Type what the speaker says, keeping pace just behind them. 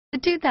The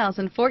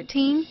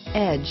 2014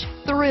 Edge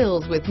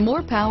thrills with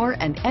more power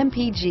and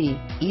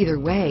MPG. Either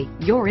way,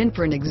 you're in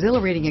for an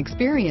exhilarating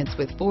experience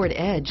with Ford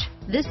Edge.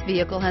 This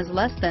vehicle has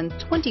less than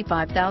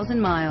 25,000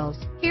 miles.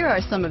 Here are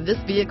some of this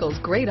vehicle's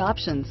great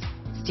options: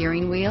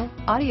 steering wheel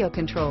audio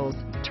controls,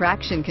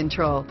 traction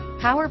control,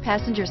 power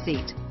passenger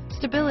seat,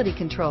 stability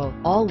control,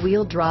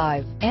 all-wheel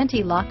drive,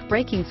 anti-lock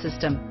braking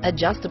system,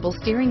 adjustable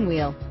steering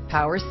wheel,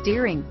 power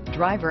steering,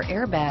 driver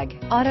airbag,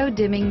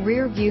 auto-dimming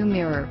rear view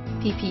mirror,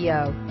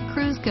 PPO,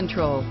 cruise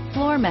control,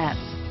 floor mats,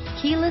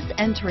 keyless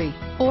entry,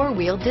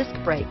 four-wheel disc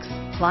brakes,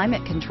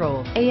 climate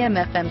control,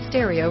 AM/FM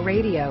stereo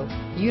radio,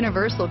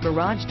 universal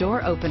garage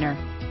door opener,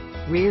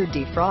 rear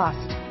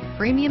defrost,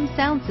 premium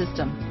sound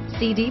system,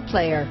 CD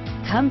player.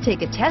 Come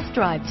take a test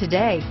drive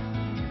today.